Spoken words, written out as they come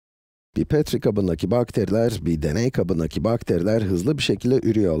Pipetri kabındaki bakteriler, bir deney kabındaki bakteriler hızlı bir şekilde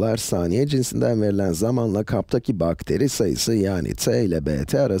ürüyorlar. Saniye cinsinden verilen zamanla kaptaki bakteri sayısı yani t ile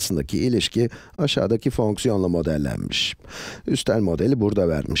bt arasındaki ilişki aşağıdaki fonksiyonla modellenmiş. Üstel modeli burada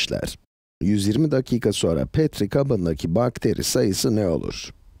vermişler. 120 dakika sonra Petri kabındaki bakteri sayısı ne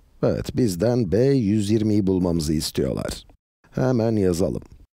olur? Evet, bizden b 120'yi bulmamızı istiyorlar. Hemen yazalım.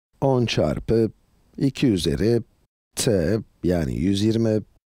 10 çarpı 2 üzeri t yani 120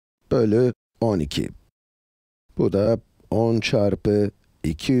 bölü 12. Bu da 10 çarpı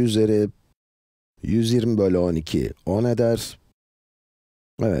 2 üzeri 120 bölü 12 10 eder.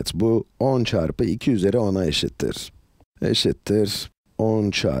 Evet, bu 10 çarpı 2 üzeri 10'a eşittir. Eşittir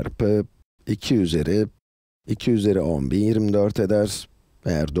 10 çarpı 2 üzeri 10 1024 eder.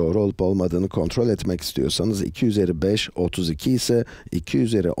 Eğer doğru olup olmadığını kontrol etmek istiyorsanız 2 üzeri 5 32 ise 2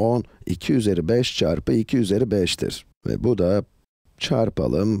 üzeri 10 2 üzeri 5 çarpı 2 üzeri 5'tir. Ve bu da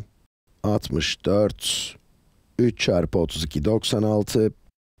çarpalım 64 3 çarpı 32 96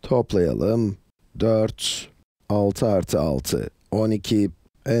 toplayalım 4 6 artı 6 12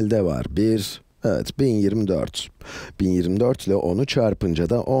 elde var 1 evet 1024 1024 ile 10'u çarpınca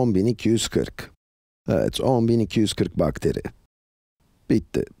da 10240 evet 10240 bakteri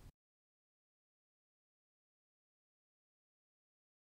bitti.